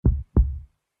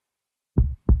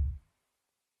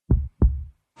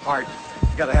Heart.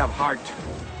 You gotta have heart.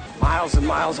 Miles and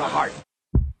miles of heart.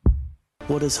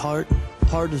 What is heart?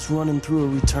 Heart is running through a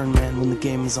return man when the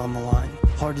game is on the line.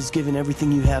 Heart is giving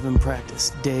everything you have in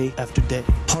practice, day after day.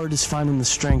 Heart is finding the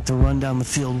strength to run down the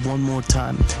field one more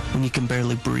time when you can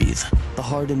barely breathe. The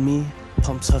heart in me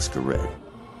pumps Husker Red.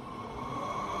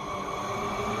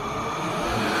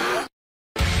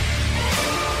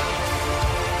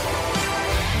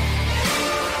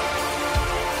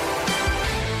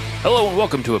 Hello and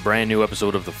welcome to a brand new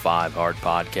episode of the 5 Hard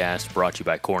Podcast, brought to you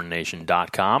by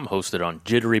CornNation.com, hosted on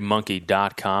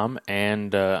JitteryMonkey.com.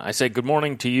 And I say good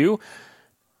morning to you.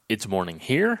 It's morning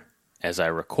here as I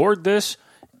record this,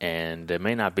 and it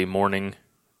may not be morning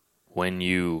when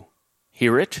you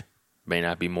hear it. It may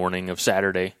not be morning of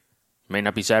Saturday. It may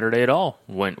not be Saturday at all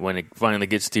when it finally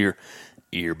gets to your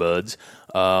earbuds.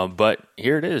 But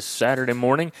here it is, Saturday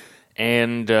morning.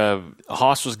 And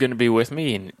Haas was going to be with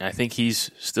me, and I think he's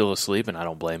still asleep, and I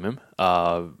don't blame him.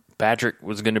 Patrick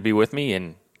was going to be with me,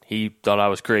 and he thought I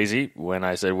was crazy when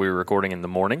I said we were recording in the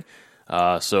morning.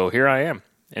 So here I am.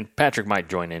 And Patrick might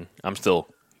join in. I'm still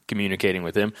communicating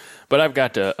with him. But I've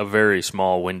got a very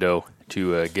small window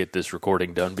to get this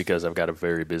recording done because I've got a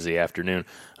very busy afternoon.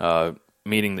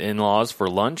 Meeting the in-laws for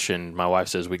lunch, and my wife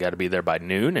says we got to be there by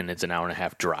noon, and it's an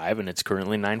hour-and-a-half drive, and it's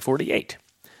currently 9:48.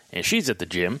 And she's at the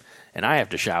gym, and I have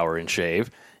to shower and shave,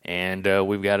 and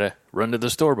we've got to run to the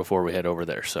store before we head over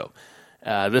there. So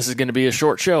this is going to be a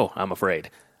short show, I'm afraid.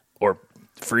 Or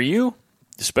for you,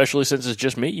 especially since it's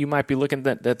just me, you might be looking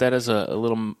at that as a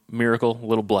little miracle, a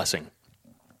little blessing.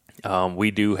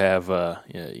 We do have,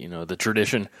 the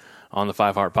tradition on the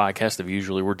 5 Heart Podcast of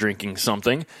usually we're drinking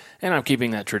something, and I'm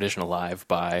keeping that tradition alive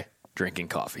by drinking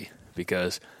coffee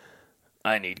because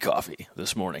I need coffee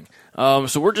this morning.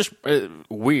 So we're just, I'm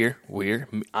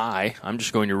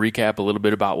just going to recap a little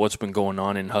bit about what's been going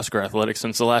on in Husker Athletics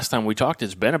since the last time we talked.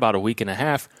 It's been about a week and a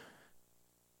half.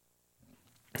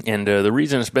 And the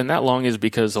reason it's been that long is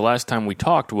because the last time we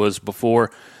talked was before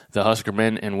the Husker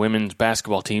men and women's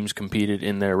basketball teams competed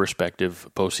in their respective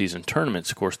postseason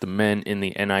tournaments. Of course, the men in the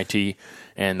NIT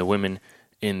and the women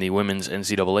in the women's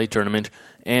NCAA tournament.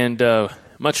 And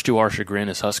much to our chagrin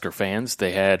as Husker fans,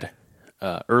 they had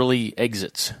early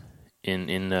exits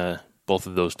in both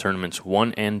of those tournaments,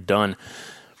 one and done.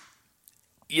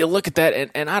 You look at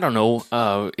that, and I don't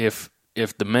know if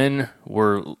the men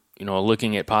were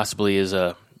looking at possibly as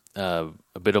a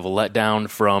bit of a letdown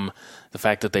from the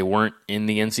fact that they weren't in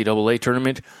the NCAA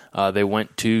tournament. They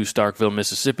went to Starkville,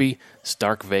 Mississippi,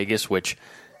 Stark Vegas, which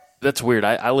that's weird.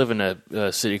 I live in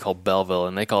a city called Belleville,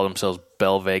 and they call themselves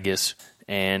Bell Vegas,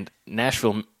 and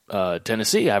Nashville,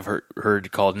 Tennessee, I've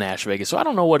heard called Nash Vegas. So I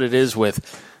don't know what it is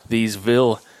with these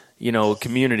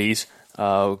communities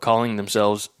calling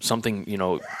themselves something,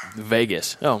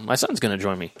 Vegas. Oh, my son's going to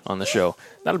join me on the show.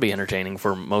 That'll be entertaining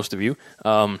for most of you.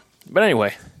 But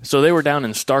anyway, so they were down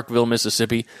in Starkville,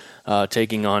 Mississippi,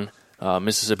 taking on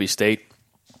Mississippi State.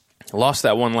 Lost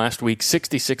that one last week,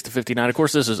 66-59. Of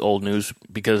course, this is old news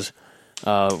because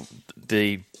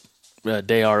the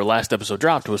day our last episode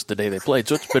dropped was the day they played.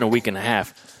 So it's been a week and a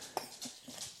half.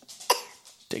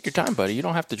 Take your time, buddy. You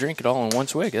don't have to drink it all in one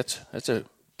swig. That's a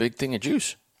big thing of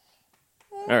juice.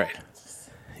 All right.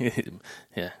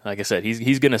 Yeah, like I said,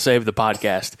 he's going to save the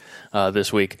podcast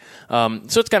this week. So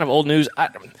it's kind of old news,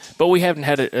 but we haven't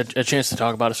had a chance to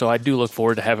talk about it, so I do look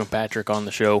forward to having Patrick on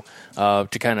the show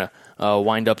to kind of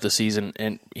wind up the season.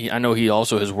 And I know he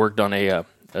also has worked on a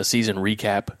season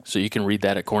recap, so you can read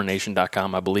that at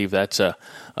CornNation.com. I believe that's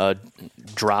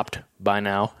dropped by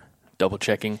now.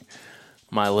 Double-checking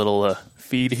my little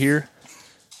feed here.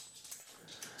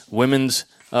 Women's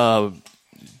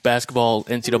basketball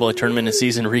NCAA tournament and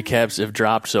season recaps have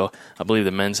dropped, so I believe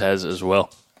the men's has as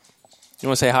well. You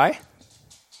want to say hi?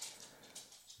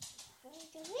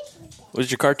 Was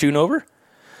your cartoon over?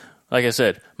 Like I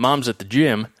said, Mom's at the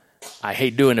gym. I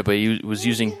hate doing it, but he was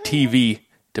using TV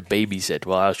to babysit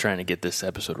while I was trying to get this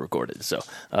episode recorded. So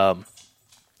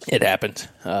it happened.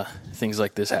 Things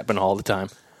like this happen all the time.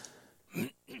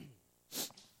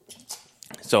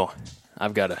 So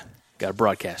I've got a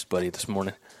broadcast buddy this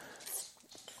morning.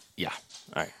 Yeah.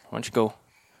 All right. Why don't you go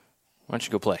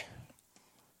play?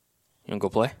 You want to go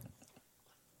play?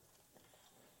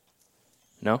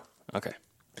 No? Okay.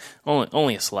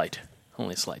 Only a slight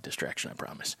distraction, I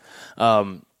promise.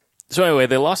 So anyway,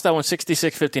 they lost that one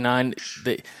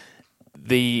 66-59.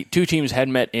 The two teams had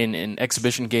met in an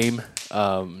exhibition game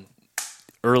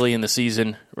early in the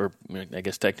season, or I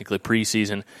guess technically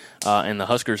preseason, and the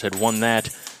Huskers had won that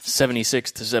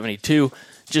 76-72.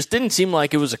 Just didn't seem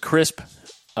like it was a crisp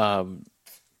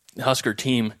Husker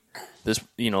team this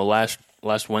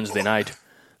last Wednesday night.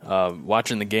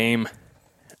 Watching the game,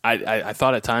 I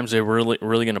thought at times they were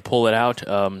really going to pull it out.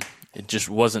 It just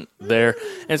wasn't there.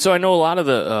 And so I know a lot of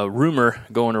the rumor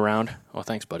going around. Oh,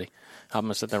 thanks, buddy. I'm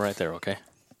going to set that right there, okay?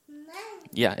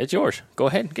 Yeah, it's yours. Go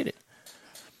ahead and get it.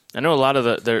 I know a lot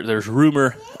of there's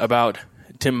rumor about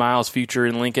Tim Miles' future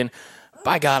in Lincoln.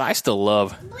 By God, I still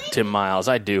love Tim Miles.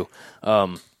 I do.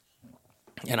 And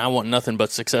I want nothing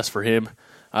but success for him.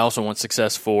 I also want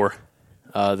success for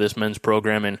this men's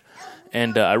program,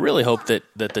 and I really hope that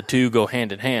the two go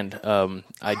hand in hand.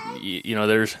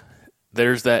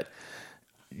 There's that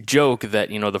joke that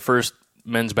the first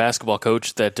men's basketball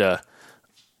coach that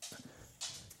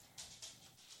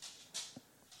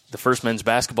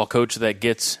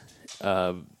gets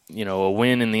a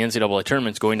win in the NCAA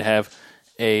tournament is going to have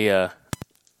a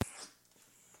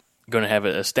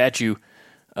statue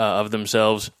of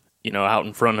themselves, out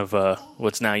in front of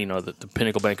what's now the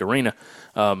Pinnacle Bank Arena.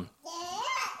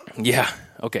 Yeah,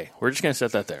 okay, we're just gonna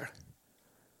set that there.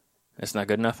 That's not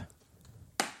good enough.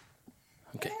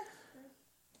 Okay.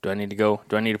 Do I need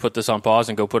to put this on pause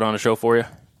and go put on a show for you?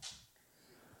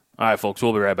 All right, folks,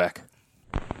 we'll be right back.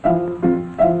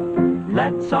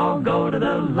 Let's all go to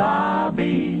the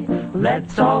lobby.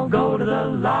 Let's all go to the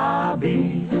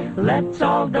lobby. Let's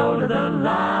all go to the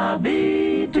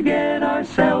lobby to get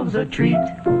ourselves a treat.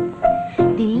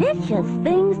 Delicious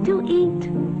things to eat.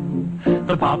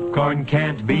 The popcorn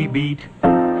can't be beat.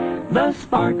 The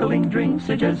sparkling drinks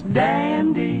are just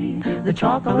dandy. The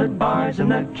chocolate bars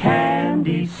and the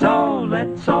candy. So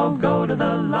let's all go to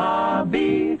the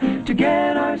lobby to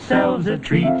get ourselves a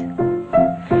treat.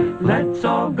 Let's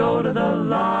all go to the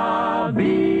lobby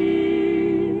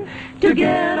to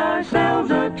get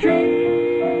ourselves a treat.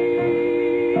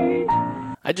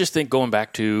 I just think going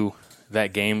back to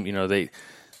that game,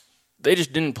 they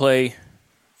just didn't play,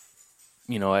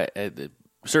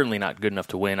 certainly not good enough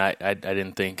to win. I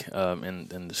didn't think,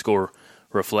 and the score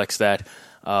reflects that.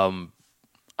 I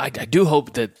do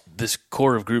hope that this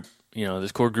core group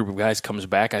of guys comes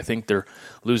back. I think they're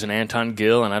losing Anton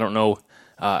Gill, and I don't know.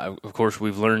 Of course,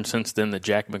 we've learned since then that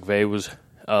Jack McVeigh was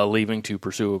leaving to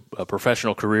pursue a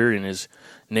professional career in his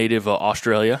native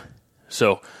Australia.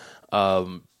 So,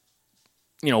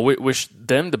 wish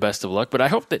them the best of luck. But I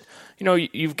hope that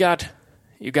you've got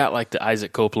like the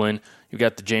Isaac Copeland, you've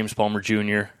got the James Palmer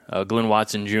Jr., Glenn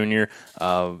Watson Jr.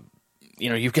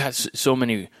 You've got so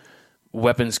many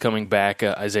weapons coming back.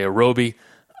 Isaiah Roby.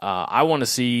 I want to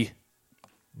see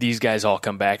these guys all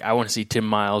come back. I want to see Tim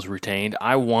Miles retained.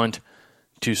 I want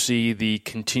to see the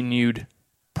continued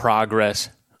progress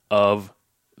of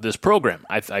this program.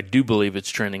 I do believe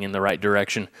it's trending in the right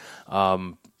direction.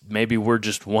 Maybe we're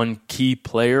just one key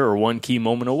player or one key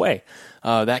moment away.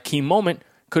 That key moment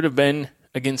could have been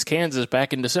against Kansas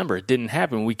back in December. It didn't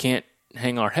happen. We can't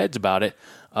hang our heads about it.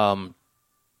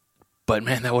 But,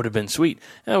 man, that would have been sweet.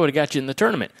 That would have got you in the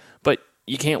tournament. But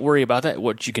you can't worry about that.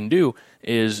 What you can do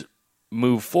is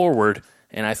move forward,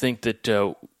 and I think that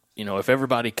if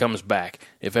everybody comes back,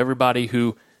 if everybody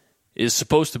who is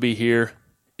supposed to be here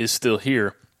is still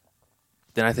here,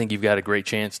 then I think you've got a great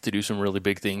chance to do some really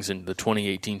big things in the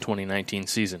 2018-2019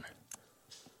 season.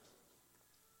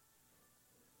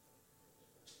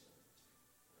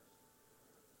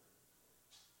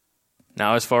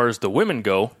 Now, as far as the women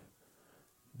go,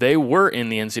 they were in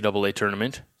the NCAA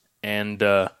tournament, and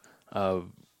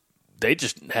they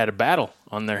just had a battle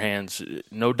on their hands,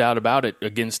 no doubt about it,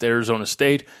 against Arizona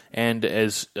State. And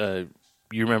as you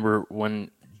remember when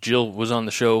Jill was on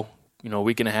the show, a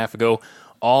week and a half ago,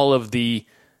 all of the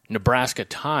Nebraska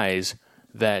ties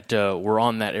that were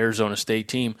on that Arizona State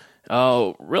team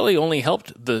really only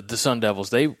helped the Sun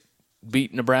Devils. They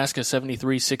beat Nebraska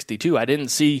 73-62. I didn't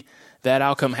see that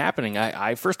outcome happening.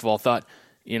 I first of all thought,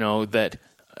 that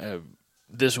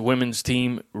this women's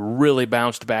team really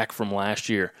bounced back from last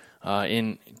year.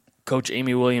 In Coach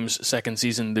Amy Williams' second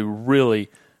season, they really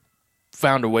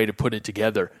found a way to put it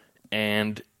together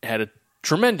and had a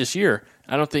tremendous year.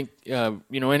 I don't think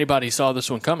anybody saw this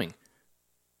one coming.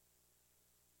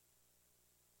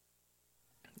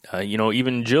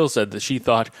 Even Jill said that she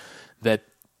thought that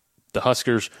the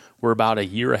Huskers were about a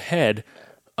year ahead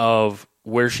of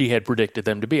where she had predicted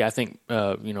them to be. I think,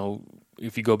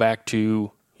 if you go back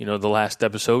to the last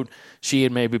episode, she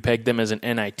had maybe pegged them as an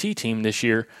NIT team this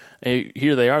year.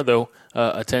 Here they are, though,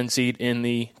 a 10 seed in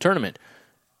the tournament.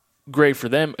 Great for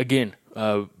them. Again,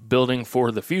 building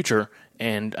for the future,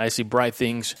 and I see bright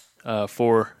things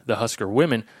for the Husker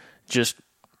women.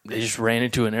 They just ran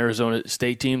into an Arizona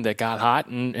State team that got hot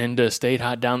and stayed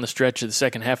hot down the stretch of the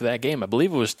second half of that game. I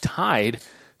believe it was tied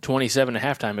 27 at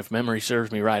halftime, if memory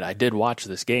serves me right. I did watch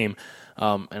this game,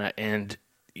 and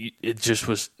it just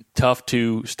was tough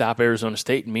to stop Arizona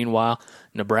State. And meanwhile,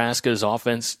 Nebraska's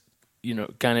offense,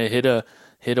 kind of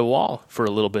hit a wall for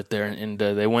a little bit there, and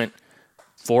they went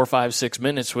 4, 5, 6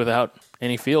 minutes without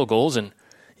any field goals, and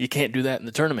you can't do that in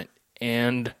the tournament.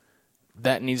 And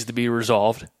that needs to be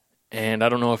resolved. And I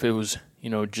don't know if it was,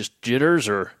 just jitters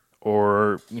or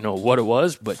what it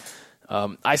was, but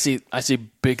I see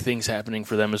big things happening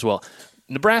for them as well.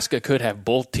 Nebraska should have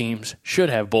both teams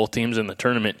in the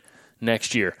tournament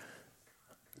next year.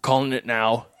 Calling it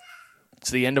now. It's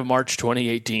the end of March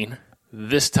 2018.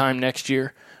 This time next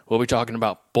year, we'll be talking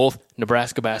about both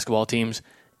Nebraska basketball teams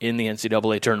in the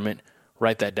NCAA tournament.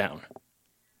 Write that down.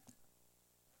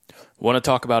 Want to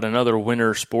talk about another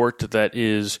winter sport that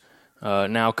is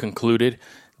now concluded.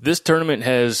 This tournament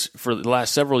has, for the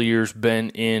last several years, been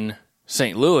in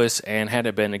St. Louis, and had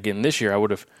it been again this year, I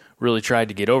would have really tried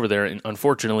to get over there. And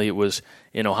unfortunately, it was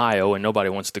in Ohio, and nobody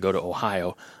wants to go to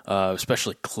Ohio,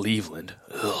 especially Cleveland.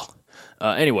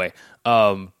 Anyway,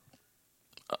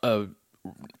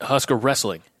 Husker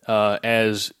wrestling,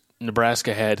 as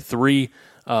Nebraska had 3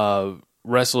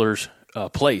 wrestlers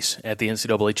place at the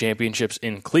NCAA championships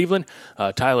in Cleveland.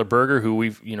 Tyler Berger, who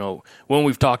when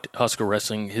we've talked Husker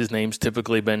wrestling, his name's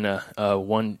typically been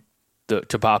one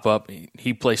to pop up.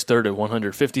 He placed 3rd at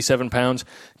 157 pounds.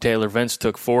 Taylor Vance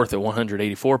took 4th at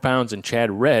 184 pounds, and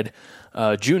Chad Redd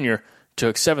Jr.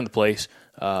 took 7th place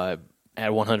at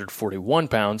 141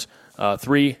 pounds.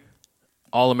 3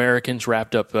 All-Americans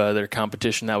wrapped up their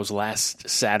competition. That was last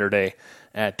Saturday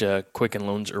at Quicken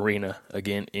Loans Arena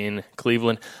again in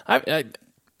Cleveland.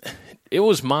 It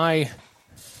was my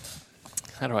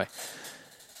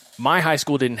high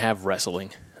school didn't have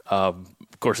wrestling. Of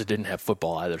course, it didn't have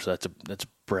football either, so that's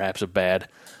perhaps a bad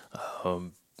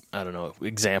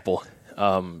example.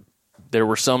 There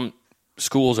were some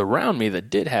schools around me that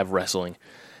did have wrestling,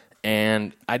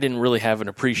 and I didn't really have an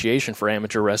appreciation for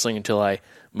amateur wrestling until I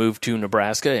moved to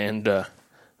Nebraska and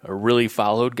really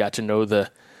followed, got to know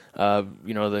the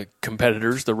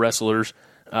competitors, the wrestlers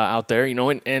out there,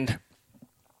 and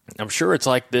I'm sure it's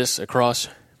like this across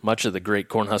much of the great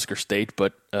Cornhusker State,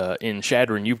 but in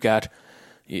Chadron, you've got,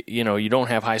 you don't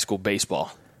have high school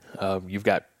baseball. You've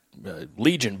got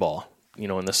Legion ball,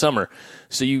 in the summer.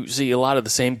 So you see a lot of the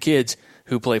same kids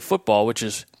who play football, which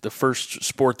is the first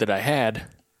sport that I had,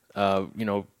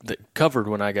 that covered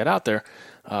when I got out there.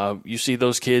 You see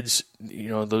those kids,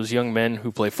 those young men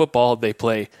who play football, they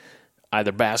play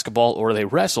either basketball or they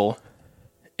wrestle,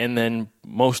 and then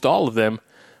most all of them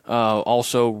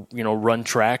also, run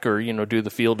track or, do the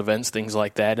field events, things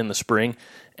like that in the spring,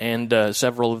 and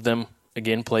several of them,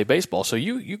 again, play baseball. So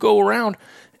you go around,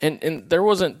 and there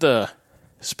wasn't the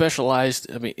specialized,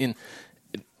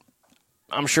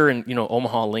 I'm sure in,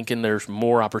 Omaha, Lincoln, there's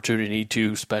more opportunity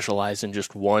to specialize in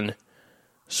just one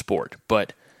sport,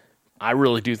 but I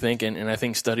really do think, and I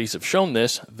think studies have shown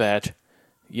this, that,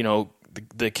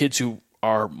 the kids who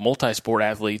are multi-sport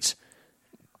athletes,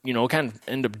 kind of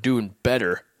end up doing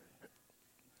better.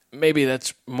 Maybe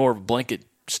that's more of a blanket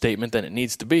statement than it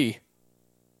needs to be.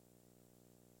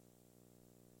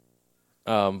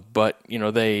 But,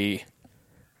 they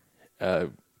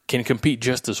can compete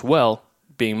just as well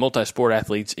being multi-sport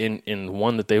athletes in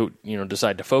one that they,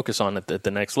 decide to focus on at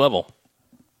the next level.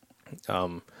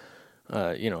 So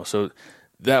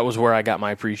that was where I got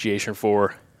my appreciation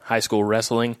for high school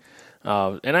wrestling.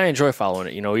 And I enjoy following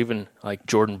it, even like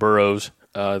Jordan Burroughs,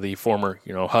 the former,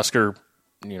 Husker,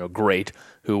 great,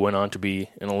 who went on to be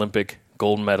an Olympic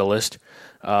gold medalist.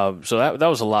 So that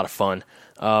was a lot of fun.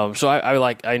 So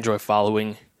I enjoy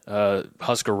following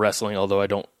Husker wrestling, although I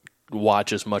don't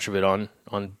watch as much of it on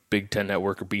Big Ten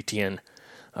Network or BTN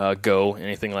Go,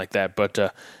 anything like that. But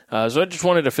so I just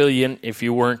wanted to fill you in if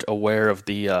you weren't aware of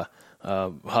the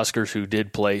Huskers who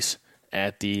did place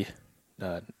at the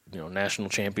national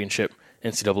championship,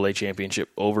 NCAA championship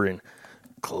over in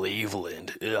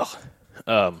Cleveland.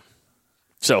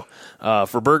 So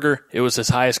for Berger, it was his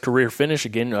highest career finish,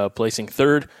 again placing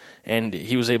 3rd, and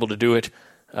he was able to do it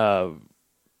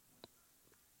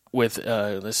with,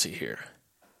 let's see here.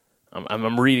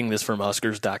 I'm reading this from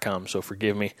Huskers.com, so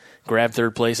forgive me. Grabbed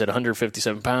 3rd place at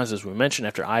 157 pounds, as we mentioned,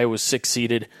 after Iowa's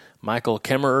 6th-seeded Michael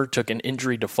Kemmerer took an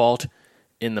injury default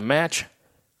in the match.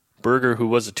 Berger, who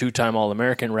was a 2-time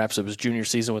All-American, wraps up his junior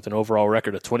season with an overall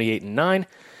record of 28-9,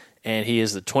 and he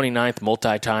is the 29th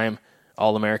multi-time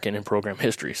All-American in program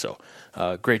history. So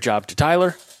great job to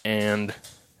Tyler, and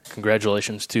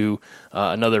congratulations to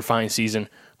another fine season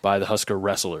by the Husker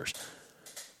wrestlers.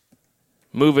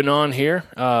 Moving on here,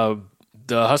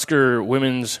 the Husker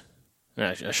women's,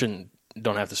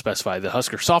 don't have to specify, the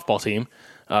Husker softball team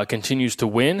continues to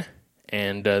win,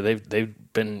 and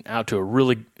they've been out to a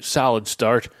really solid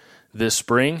start this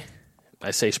spring.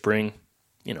 I say spring,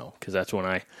 because that's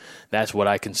what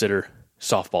I consider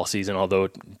softball season, although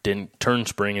it didn't turn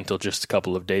spring until just a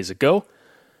couple of days ago.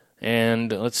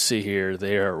 And let's see here.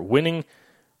 They are winning.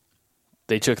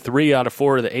 They took 3 out of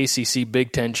 4 of the ACC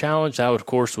Big Ten Challenge. That, of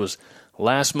course, was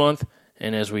last month.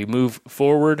 And as we move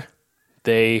forward,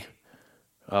 they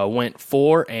went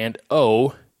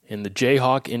 4-0 in the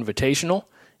Jayhawk Invitational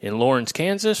in Lawrence,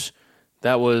 Kansas.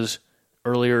 That was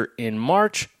earlier in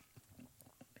March.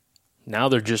 Now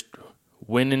they're just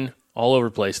winning all over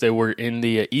the place. They were in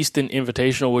the Easton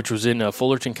Invitational, which was in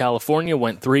Fullerton, California,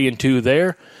 went 3-2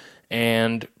 there.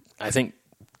 And I think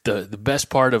the best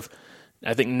part of,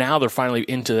 I think now they're finally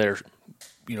into their,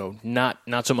 not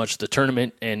so much the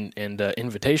tournament and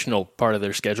invitational part of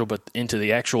their schedule, but into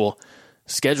the actual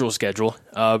schedule.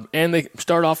 And they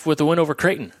start off with a win over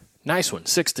Creighton. Nice one,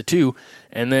 6-2.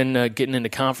 And then getting into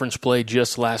conference play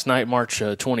just last night, March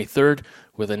 23rd,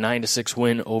 with a 9-6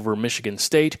 win over Michigan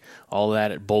State. All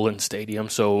that at Bolin Stadium.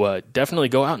 So definitely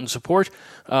go out and support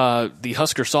the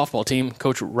Husker softball team.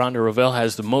 Coach Rhonda Revelle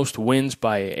has the most wins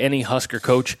by any Husker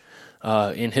coach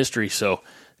in history. So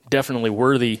definitely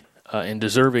worthy and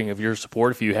deserving of your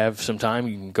support. If you have some time,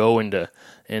 you can go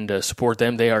and support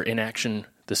them. They are in action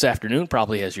this afternoon,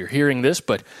 probably as you're hearing this,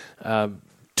 but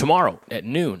tomorrow at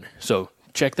noon. So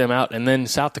check them out. And then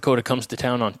South Dakota comes to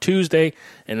town on Tuesday,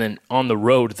 and then on the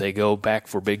road they go back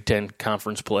for Big Ten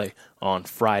conference play on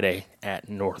Friday at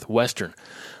Northwestern.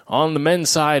 On the men's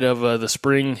side of the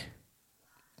spring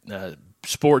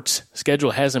sports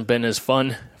schedule hasn't been as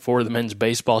fun for the men's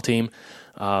baseball team.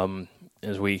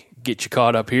 As we get you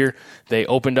caught up here, they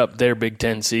opened up their Big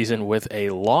Ten season with a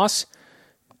loss.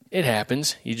 It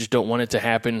happens. You just don't want it to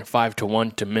happen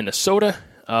 5-1 to Minnesota.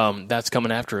 That's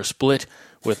coming after a split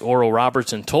with Oral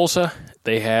Roberts and Tulsa.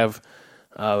 They have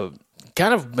kind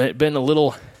of been a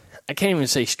little, I can't even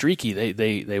say streaky.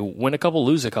 They win a couple,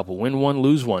 lose a couple, win one,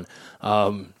 lose one.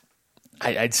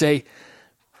 I'd say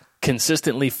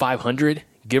consistently 500,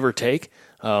 give or take.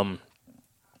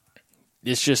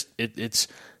 It's just it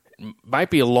might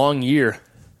be a long year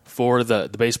for the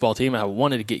baseball team. I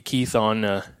wanted to get Keith on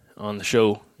the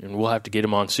show, and we'll have to get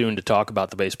him on soon to talk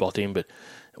about the baseball team. But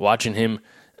watching him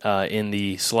in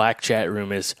the Slack chat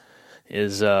room is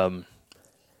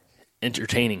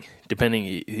entertaining,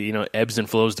 depending, ebbs and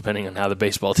flows depending on how the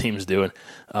baseball team is doing.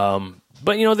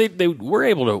 But, they were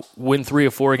able to win 3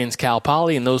 of 4 against Cal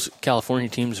Poly, and those California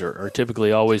teams are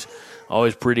typically always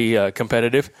pretty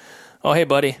competitive. Oh, hey,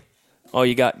 buddy. Oh,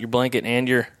 you got your blanket and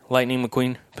your Lightning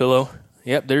McQueen pillow.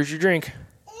 Yep, there's your drink.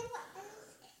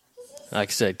 Like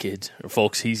I said, kids or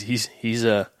folks, he's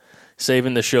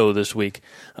saving the show this week.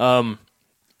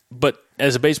 But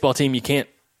as a baseball team, you can't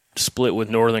split with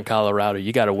Northern Colorado.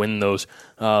 You got to win those.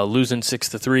 Losing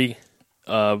 6-3,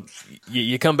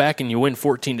 you come back and you win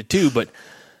 14-2. But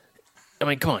I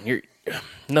mean, come on, you're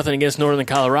nothing against Northern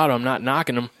Colorado. I'm not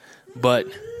knocking them, but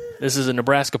this is a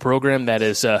Nebraska program that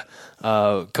is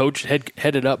coached,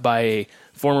 headed up by a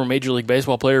former Major League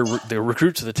Baseball player. The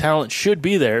recruits, the talent should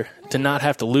be there to not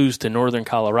have to lose to Northern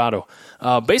Colorado.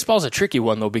 Baseball's a tricky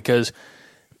one, though, because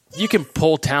you can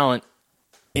pull talent,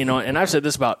 and I've said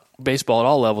this about baseball at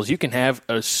all levels. You can have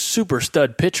a super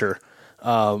stud pitcher.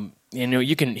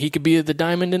 He could be the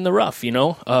diamond in the rough,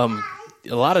 A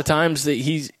lot of times that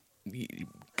he's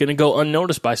going to go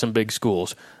unnoticed by some big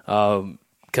schools.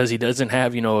 Because he doesn't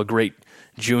have, a great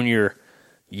junior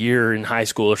year in high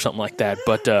school or something like that.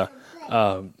 But,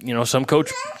 some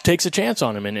coach takes a chance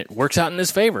on him, and it works out in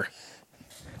his favor.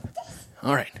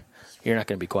 All right. You're not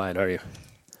going to be quiet, are you?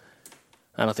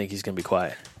 I don't think he's going to be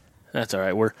quiet. That's all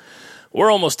right.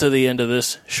 We're almost to the end of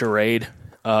this charade.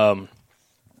 But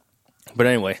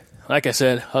anyway, like I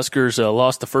said, Huskers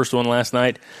lost the first one last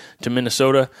night to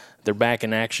Minnesota. They're back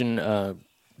in action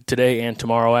today and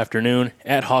tomorrow afternoon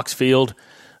at Hawks Field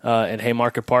at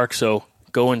Haymarket Park, so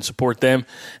go and support them.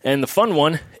 And the fun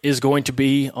one is going to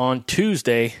be on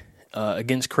Tuesday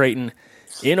against Creighton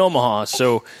in Omaha.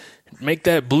 So make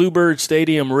that Bluebird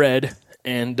Stadium red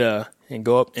and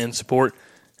go up and support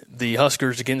the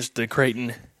Huskers against the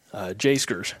Creighton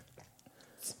Jayskers.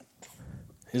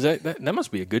 Is that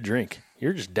must be a good drink?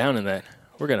 You're just down in that.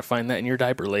 We're gonna find that in your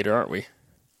diaper later, aren't we?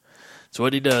 So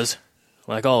what he does,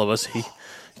 like all of us, he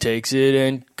takes it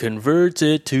and converts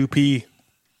it to pee.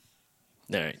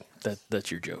 All right,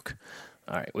 that's your joke.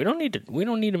 All right, we don't need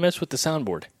to mess with the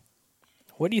soundboard.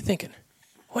 What are you thinking?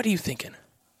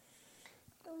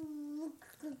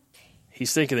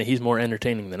 He's thinking that he's more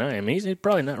entertaining than I am. He's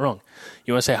probably not wrong.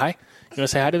 You want to say hi? You want to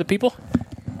say hi to the people?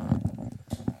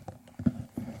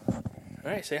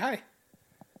 All right, say hi.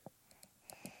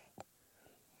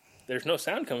 There's no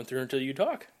sound coming through until you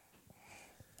talk.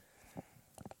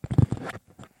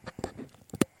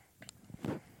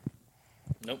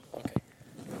 Nope. Okay.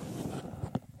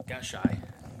 Got shy.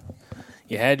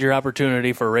 You had your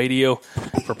opportunity for radio,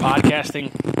 for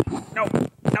podcasting. No,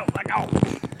 let go.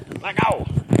 Let go.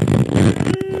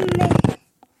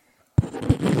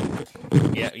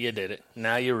 Yeah, you did it.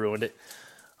 Now you ruined it.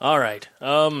 All right.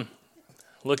 I'm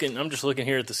just looking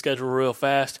here at the schedule real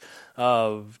fast.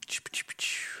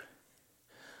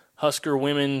 Husker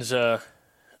women's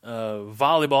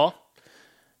volleyball,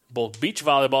 both beach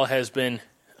volleyball has been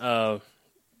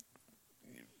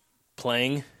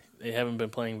playing. They haven't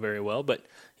been playing very well, but,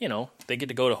 you know, they get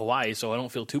to go to Hawaii, so I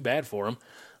don't feel too bad for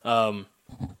them.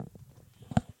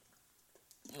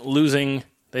 Losing,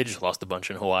 they just lost a bunch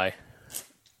in Hawaii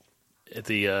at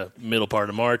the middle part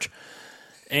of March.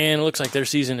 And it looks like their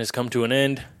season has come to an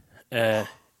end at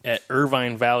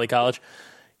Irvine Valley College.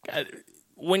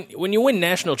 When you win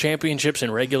national championships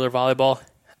in regular volleyball,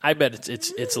 I bet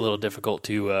it's a little difficult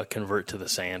to convert to the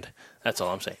sand. That's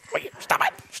all I'm saying. Wait, stop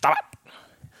it.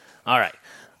 All right.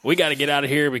 We got to get out of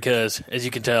here because, as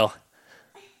you can tell,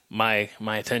 my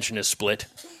attention is split.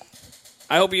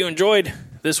 I hope you enjoyed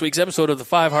this week's episode of the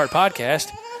Five Heart Podcast.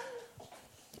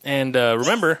 And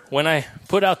remember, when I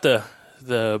put out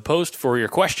the post for your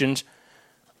questions,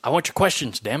 I want your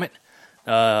questions, damn it.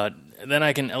 Then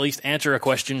I can at least answer a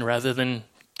question rather than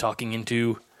talking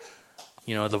into,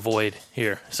 the void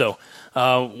here. So,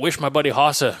 wish my buddy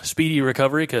Haas a speedy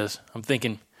recovery because I'm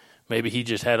thinking maybe he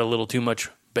just had a little too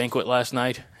much banquet last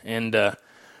night and the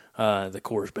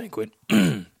Coors banquet.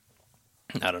 I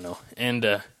don't know.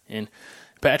 And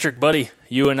Patrick, buddy,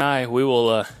 you and I, we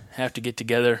will have to get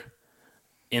together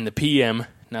in the PM,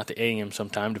 not the AM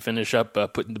sometime, to finish up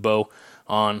putting the bow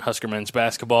on Husker men's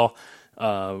basketball.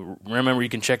 Remember, you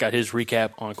can check out his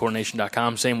recap on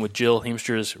CornNation.com. Same with Jill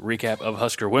Heemster's recap of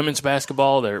Husker women's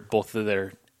basketball. They're both of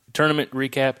their tournament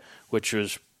recap, which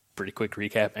was pretty quick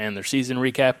recap, and their season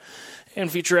recap,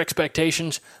 and future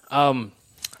expectations. I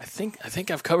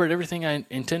think I've covered everything I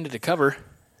intended to cover.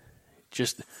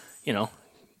 Just,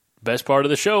 best part of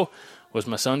the show was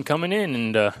my son coming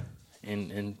in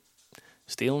and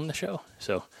stealing the show.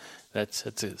 So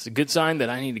it's a good sign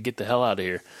that I need to get the hell out of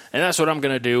here, and that's what I'm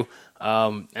going to do.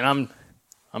 And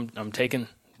I'm taking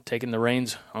the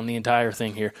reins on the entire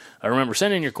thing here. Remember,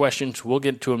 send in your questions. We'll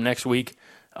get to them next week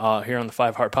here on the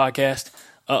Five Heart Podcast.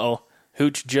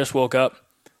 Hooch just woke up.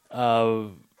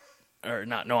 I'm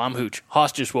Hooch.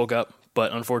 Haas just woke up,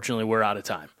 but unfortunately we're out of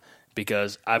time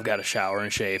because I've got to shower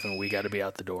and shave, and we got to be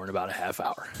out the door in about a half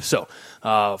hour. So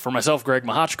for myself, Greg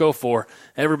Mahachko, for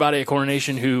everybody at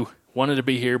Coronation who wanted to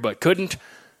be here but couldn't,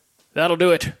 that'll do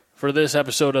it for this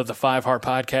episode of the Five Heart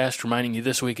Podcast, reminding you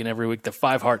this week and every week that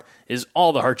Five Heart is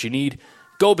all the heart you need.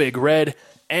 Go Big Red,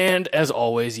 and as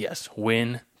always, yes,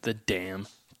 win the damn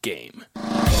game.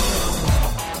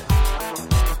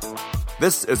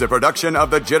 This is a production of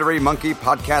the Jittery Monkey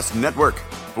Podcast Network.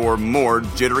 For more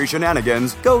jittery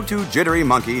shenanigans, go to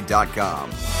jitterymonkey.com.